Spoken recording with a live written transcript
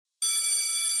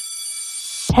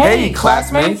Hey,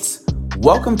 classmates!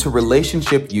 Welcome to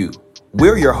Relationship U.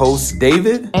 We're your hosts,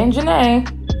 David and Janae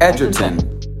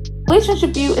Edgerton.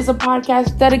 Relationship U is a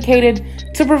podcast dedicated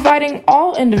to providing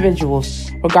all individuals,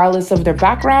 regardless of their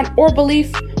background or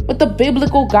belief, with a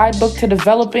biblical guidebook to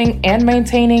developing and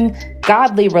maintaining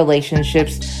godly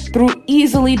relationships through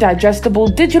easily digestible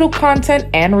digital content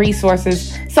and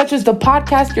resources, such as the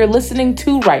podcast you're listening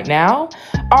to right now,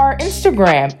 our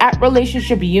Instagram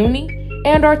 @RelationshipUni,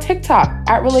 and our TikTok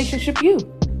 @RelationshipU.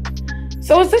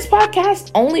 So is this podcast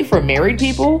only for married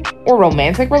people or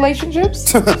romantic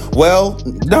relationships? Well,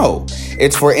 no.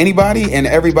 It's for anybody and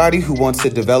everybody who wants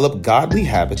to develop godly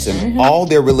habits in all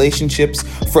their relationships,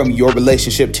 from your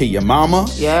relationship to your mama,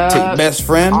 to your best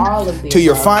friend, to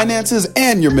your finances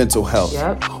and your mental health.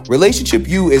 Relationship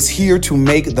U is here to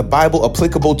make the Bible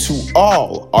applicable to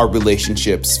all our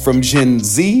relationships, from Gen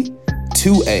Z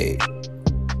to A.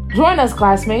 Join us,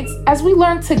 classmates, as we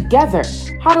learn together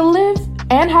how to live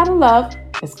and how to love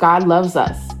as God loves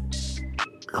us.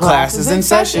 Class is in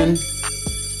session.